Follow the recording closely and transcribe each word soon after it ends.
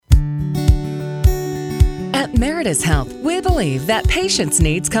At Meritus Health, we believe that patients'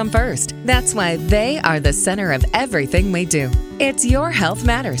 needs come first. That's why they are the center of everything we do. It's Your Health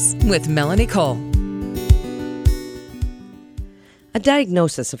Matters with Melanie Cole. A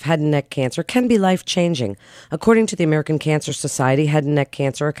diagnosis of head and neck cancer can be life-changing. According to the American Cancer Society, head and neck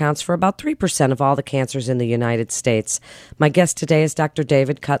cancer accounts for about 3% of all the cancers in the United States. My guest today is Dr.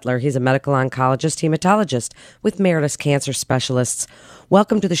 David Cutler. He's a medical oncologist, hematologist with Meritus Cancer Specialists.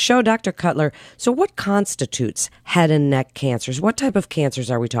 Welcome to the show, Dr. Cutler. So what constitutes head and neck cancers? What type of cancers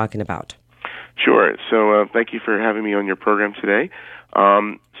are we talking about? Sure. So thank you for having me on your program today.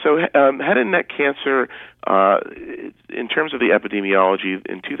 Head and neck cancer, in terms of the epidemiology,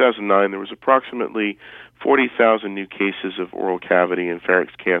 in 2009 there was approximately 40,000 new cases of oral cavity and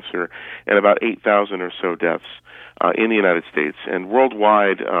pharynx cancer and about 8,000 or so deaths in the United States. And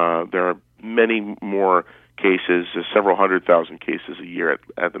worldwide, there are many more cases, several 100,000 cases a year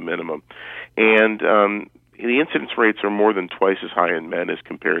at the minimum. And the incidence rates are more than twice as high in men as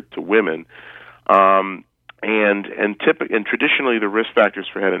compared to women. And traditionally, the risk factors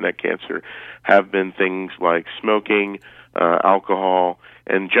for head and neck cancer have been things like smoking, alcohol,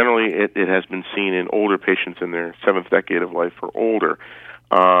 and generally it has been seen in older patients in their seventh decade of life or older.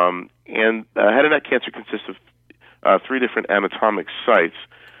 Head and neck cancer consists of three different anatomic sites.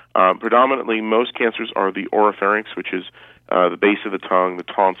 Predominantly, most cancers are the oropharynx, which is the base of the tongue, the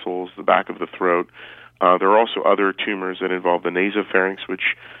tonsils, the back of the throat. There are also other tumors that involve the nasopharynx,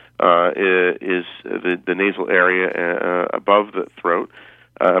 which is the nasal area above the throat,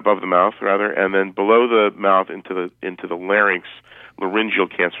 above the mouth rather, and then below the mouth into the larynx. Laryngeal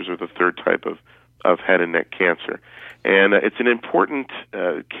cancers are the third type of head and neck cancer, and it's an important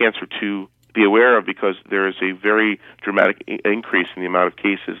cancer to be aware of because there is a very dramatic increase in the amount of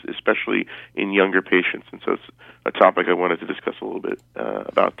cases, especially in younger patients, and so it's a topic I wanted to discuss a little bit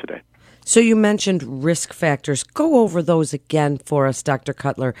about today. So you mentioned risk factors. Go over those again for us, Dr.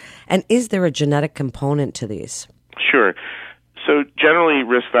 Cutler. And is there a genetic component to these? Sure. So generally,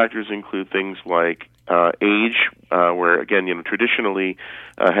 risk factors include things like age, where, again, traditionally,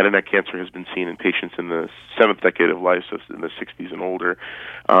 head and neck cancer has been seen in patients in the seventh decade of life, so in the 60s and older.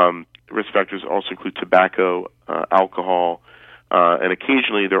 Risk factors also include tobacco, alcohol, and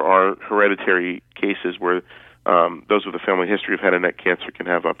occasionally there are hereditary cases where those with a family history of head and neck cancer can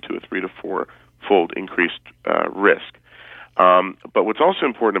have up to a 3 to 4-fold increased risk. But what's also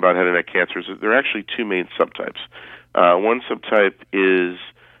important about head and neck cancer is that there are actually two main subtypes. One subtype is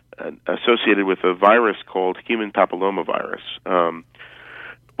associated with a virus called human papillomavirus,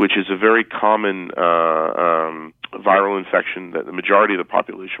 which is a very common viral infection that the majority of the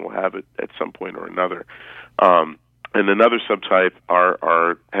population will have it at some point or another. And another subtype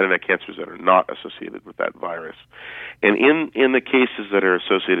are head and neck cancers that are not associated with that virus. And in the cases that are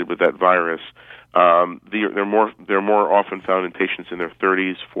associated with that virus, they're more often found in patients in their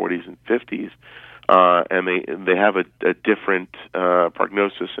 30s, 40s, and 50s, and they have a different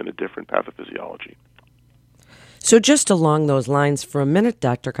prognosis and a different pathophysiology. So just along those lines for a minute,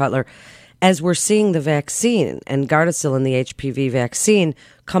 Dr. Cutler, as we're seeing the vaccine and Gardasil and the HPV vaccine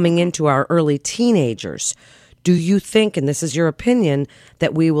coming into our early teenagers, do you think, and this is your opinion,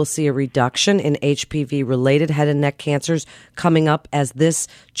 that we will see a reduction in HPV-related head and neck cancers coming up as this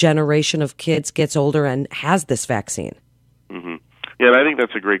generation of kids gets older and has this vaccine? Mm-hmm. Yeah, and I think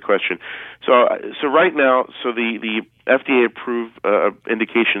that's a great question. So right now, the FDA-approved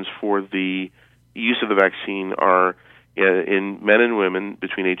indications for the use of the vaccine are in men and women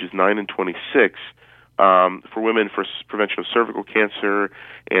between ages 9 and 26. For women for prevention of cervical cancer,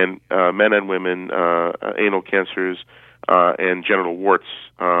 and men and women anal cancers and genital warts.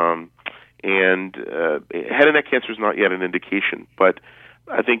 And head and neck cancer is not yet an indication, but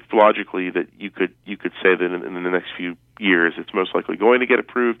I think logically that you could say that in the next few years it's most likely going to get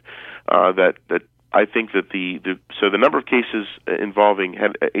approved. That I think that the number of cases involving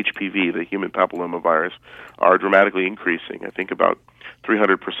HPV, the human papillomavirus, are dramatically increasing. I think about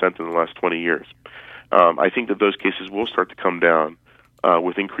 300% in the last 20 years. I think that those cases will start to come down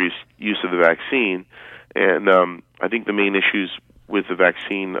with increased use of the vaccine. And I think the main issues with the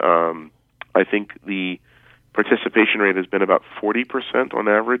vaccine, I think the participation rate has been about 40% on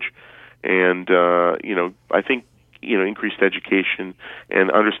average. And, I think, increased education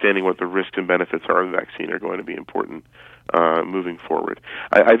and understanding what the risks and benefits are of the vaccine are going to be important moving forward.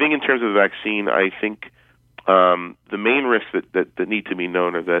 I think in terms of the vaccine, I think the main risks that need to be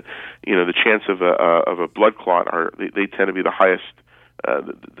known are that the chance of a blood clot they tend to be the highest.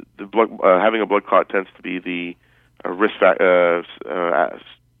 Having a blood clot tends to be the risk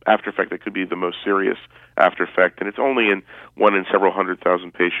after effect that could be the most serious after effect, and it's only in one in several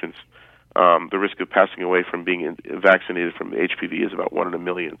 100,000 patients the risk of passing away from being vaccinated from HPV is about 1 in a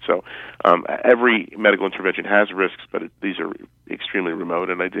million. So every medical intervention has risks, but these are extremely remote,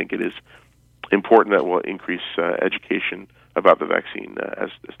 and I think it is important that we'll increase education about the vaccine as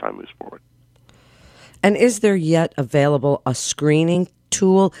time moves forward. And is there yet available a screening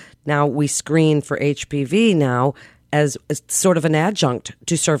tool? Now, we screen for HPV now as sort of an adjunct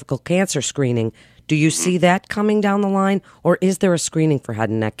to cervical cancer screening. Do you see that coming down the line, or is there a screening for head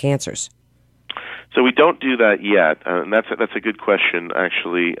and neck cancers? So we don't do that yet, and that's a good question,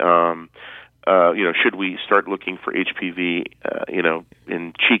 actually. Should we start looking for HPV,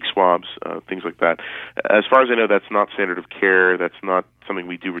 in cheek swabs, things like that? As far as I know, that's not standard of care. That's not something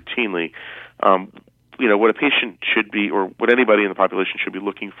we do routinely. What a patient should be, or what anybody in the population should be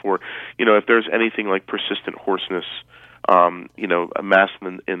looking for, if there's anything like persistent hoarseness, a mass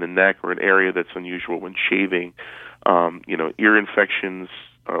in the neck or an area that's unusual when shaving, ear infections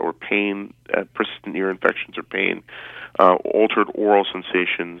or pain, persistent ear infections or pain, altered oral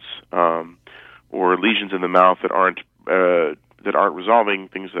sensations, or lesions in the mouth that aren't resolving,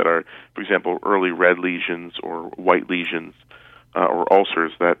 things that are, for example, early red lesions or white lesions, or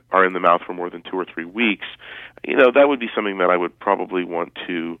ulcers that are in the mouth for more than 2 or 3 weeks, that would be something that I would probably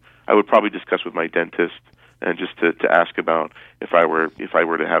discuss with my dentist, and just to ask about if I were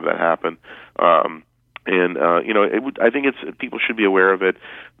to have that happen. I think people should be aware of it,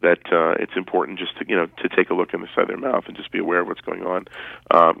 that it's important just to take a look inside their mouth and just be aware of what's going on,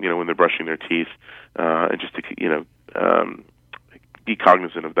 when they're brushing their teeth, and just to be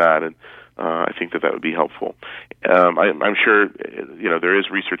cognizant of that. And I think that would be helpful. I'm sure there is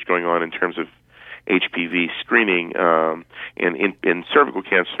research going on in terms of HPV screening, and in cervical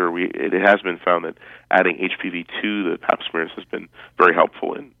cancer, it has been found that adding HPV to the Pap smears has been very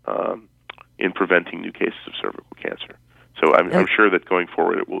helpful in preventing new cases of cervical cancer. So I'm sure that going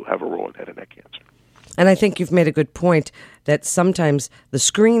forward it will have a role in head and neck cancer. And I think you've made a good point that sometimes the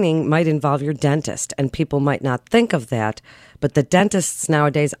screening might involve your dentist, and people might not think of that, but the dentists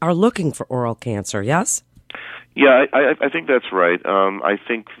nowadays are looking for oral cancer, yes? Yeah, I think that's right. I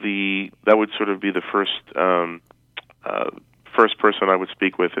think that would sort of be the first person I would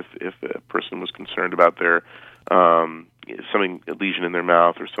speak with if a person was concerned about their a lesion in their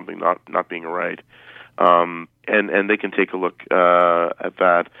mouth or something not being right, and they can take a look at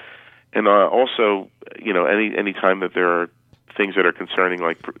that. And also, any time that there are things that are concerning,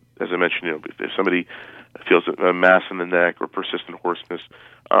 like as I mentioned, if somebody feels a mass in the neck or persistent hoarseness,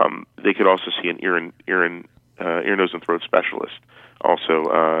 they could also see an ear, nose, and throat specialist. Also,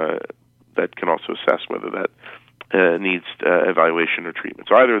 that can also assess whether that needs evaluation or treatment.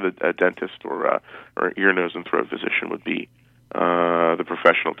 So either the dentist or ear, nose, and throat physician would be the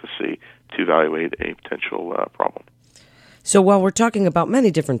professional to evaluate a potential problem. So while we're talking about many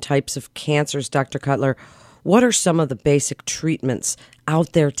different types of cancers, Dr. Cutler, what are some of the basic treatments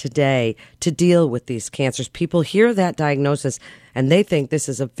out there today to deal with these cancers? People hear that diagnosis and they think this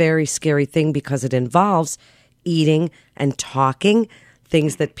is a very scary thing because it involves eating and talking,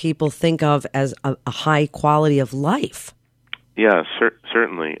 things that people think of as a high quality of life. Yeah,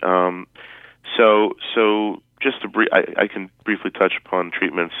 certainly. So just I can briefly touch upon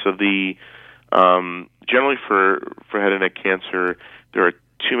treatments. So generally for head and neck cancer, there are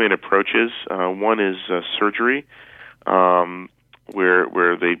 2 main approaches. One is surgery,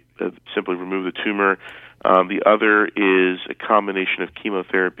 where they simply remove the tumor. The other is a combination of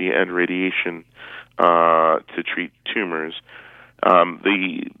chemotherapy and radiation to treat tumors.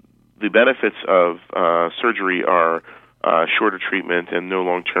 The benefits of surgery are shorter treatment and no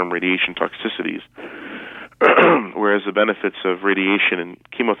long-term radiation toxicities, whereas the benefits of radiation and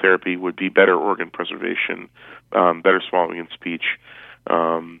chemotherapy would be better organ preservation, better swallowing and speech,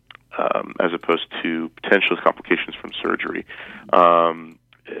 as opposed to potential complications from surgery.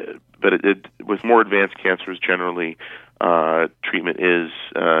 But with more advanced cancers, generally, treatment is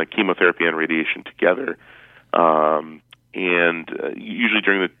chemotherapy and radiation together. And usually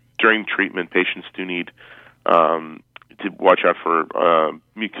during treatment, patients do need to watch out for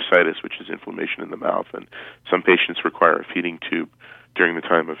mucositis, which is inflammation in the mouth, and some patients require a feeding tube during the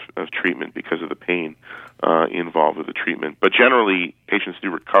time of treatment because of the pain involved with the treatment. But generally, patients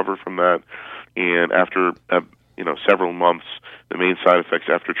do recover from that, and after several months, the main side effects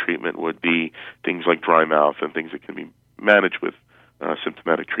after treatment would be things like dry mouth and things that can be managed with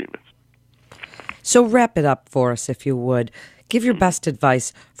symptomatic treatments. So wrap it up for us, if you would. Give your best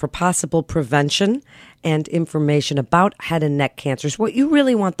advice for possible prevention and information about head and neck cancers, what you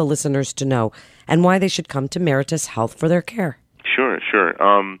really want the listeners to know, and why they should come to Meritus Health for their care. Sure.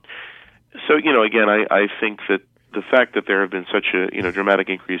 So, again, I think that the fact that there have been such a dramatic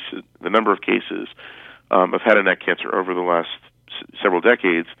increase in the number of cases of head and neck cancer over the last several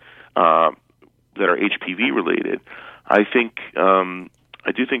decades that are HPV related, I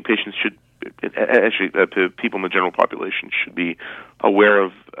do think patients should, actually, people in the general population should be aware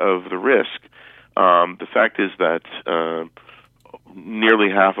of the risk. The fact is that nearly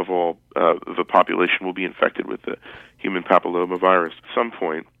half of all the population will be infected with the human papillomavirus at some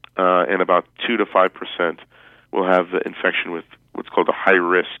point, and about 2 to 5% will have the infection with what's called a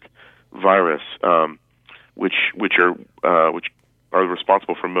high-risk virus, which are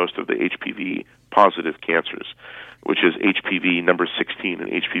responsible for most of the HPV positive cancers, which is HPV number 16 and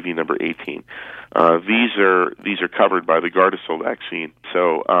HPV number 18. These are covered by the Gardasil vaccine.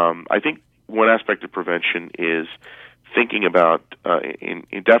 So I think one aspect of prevention is thinking about,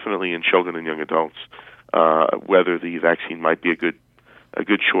 definitely in children and young adults, whether the vaccine might be a good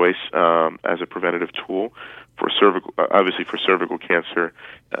choice as a preventative tool for cervical cancer,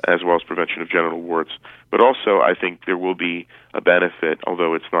 as well as prevention of genital warts. But also, I think there will be a benefit,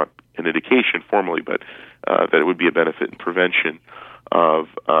 although it's not an indication formally, but that it would be a benefit in prevention of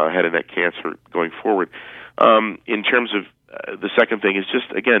head and neck cancer going forward. In terms of the second thing is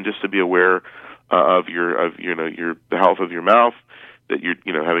just to be aware of the health of your mouth, that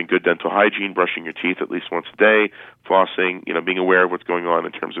you're having good dental hygiene, brushing your teeth at least once a day, flossing, being aware of what's going on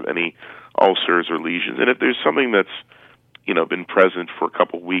in terms of any ulcers or lesions. And if there's something that's been present for a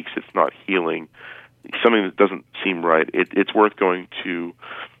couple of weeks, it's not healing, something that doesn't seem right, it's worth going to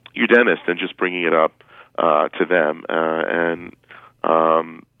your dentist and just bringing it up to them, and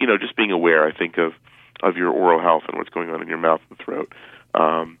just being aware, I think, of your oral health and what's going on in your mouth and throat.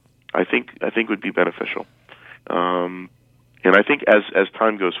 I think would be beneficial. And I think as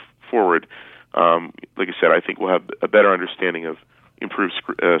time goes forward, like I said, I think we'll have a better understanding of improved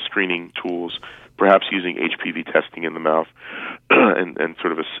screening tools, perhaps using HPV testing in the mouth and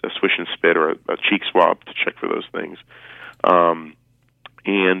sort of a swish and spit or a cheek swab to check for those things.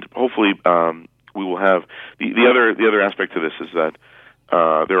 And hopefully we will have the other aspect to this is that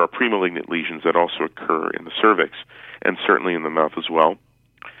there are premalignant lesions that also occur in the cervix and certainly in the mouth as well,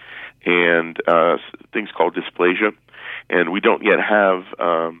 and things called dysplasia. And we don't yet have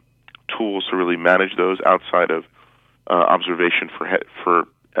tools to really manage those outside of observation for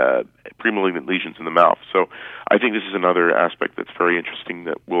premalignant lesions in the mouth. So I think this is another aspect that's very interesting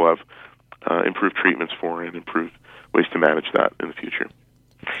that we'll have improved treatments for and improved ways to manage that in the future.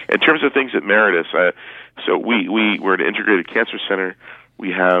 In terms of things at Meritus, so we're an integrated cancer center.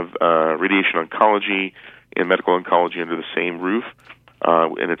 We have radiation oncology and medical oncology under the same roof,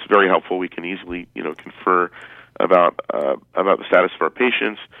 and it's very helpful. We can easily confer about the status of our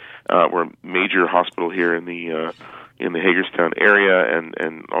patients. We're a major hospital here in the Hagerstown area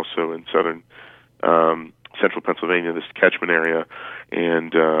and also in southern central Pennsylvania, this catchment area.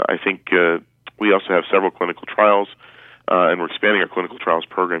 And I think we also have several clinical trials, and we're expanding our clinical trials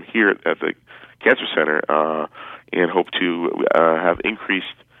program here at the Cancer Center, and hope to have increased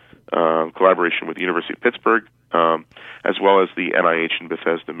collaboration with the University of Pittsburgh, as well as the NIH in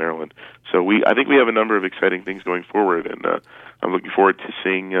Bethesda, Maryland. So I think we have a number of exciting things going forward, and I'm looking forward to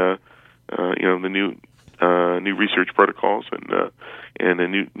seeing the new research protocols and the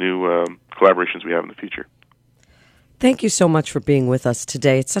new collaborations we have in the future. Thank you so much for being with us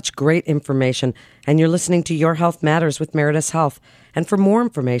today. It's such great information, and you're listening to Your Health Matters with Meritus Health. And for more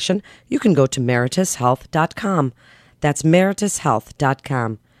information, you can go to meritushealth.com. That's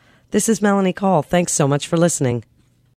meritushealth.com. This is Melanie Cole. Thanks so much for listening.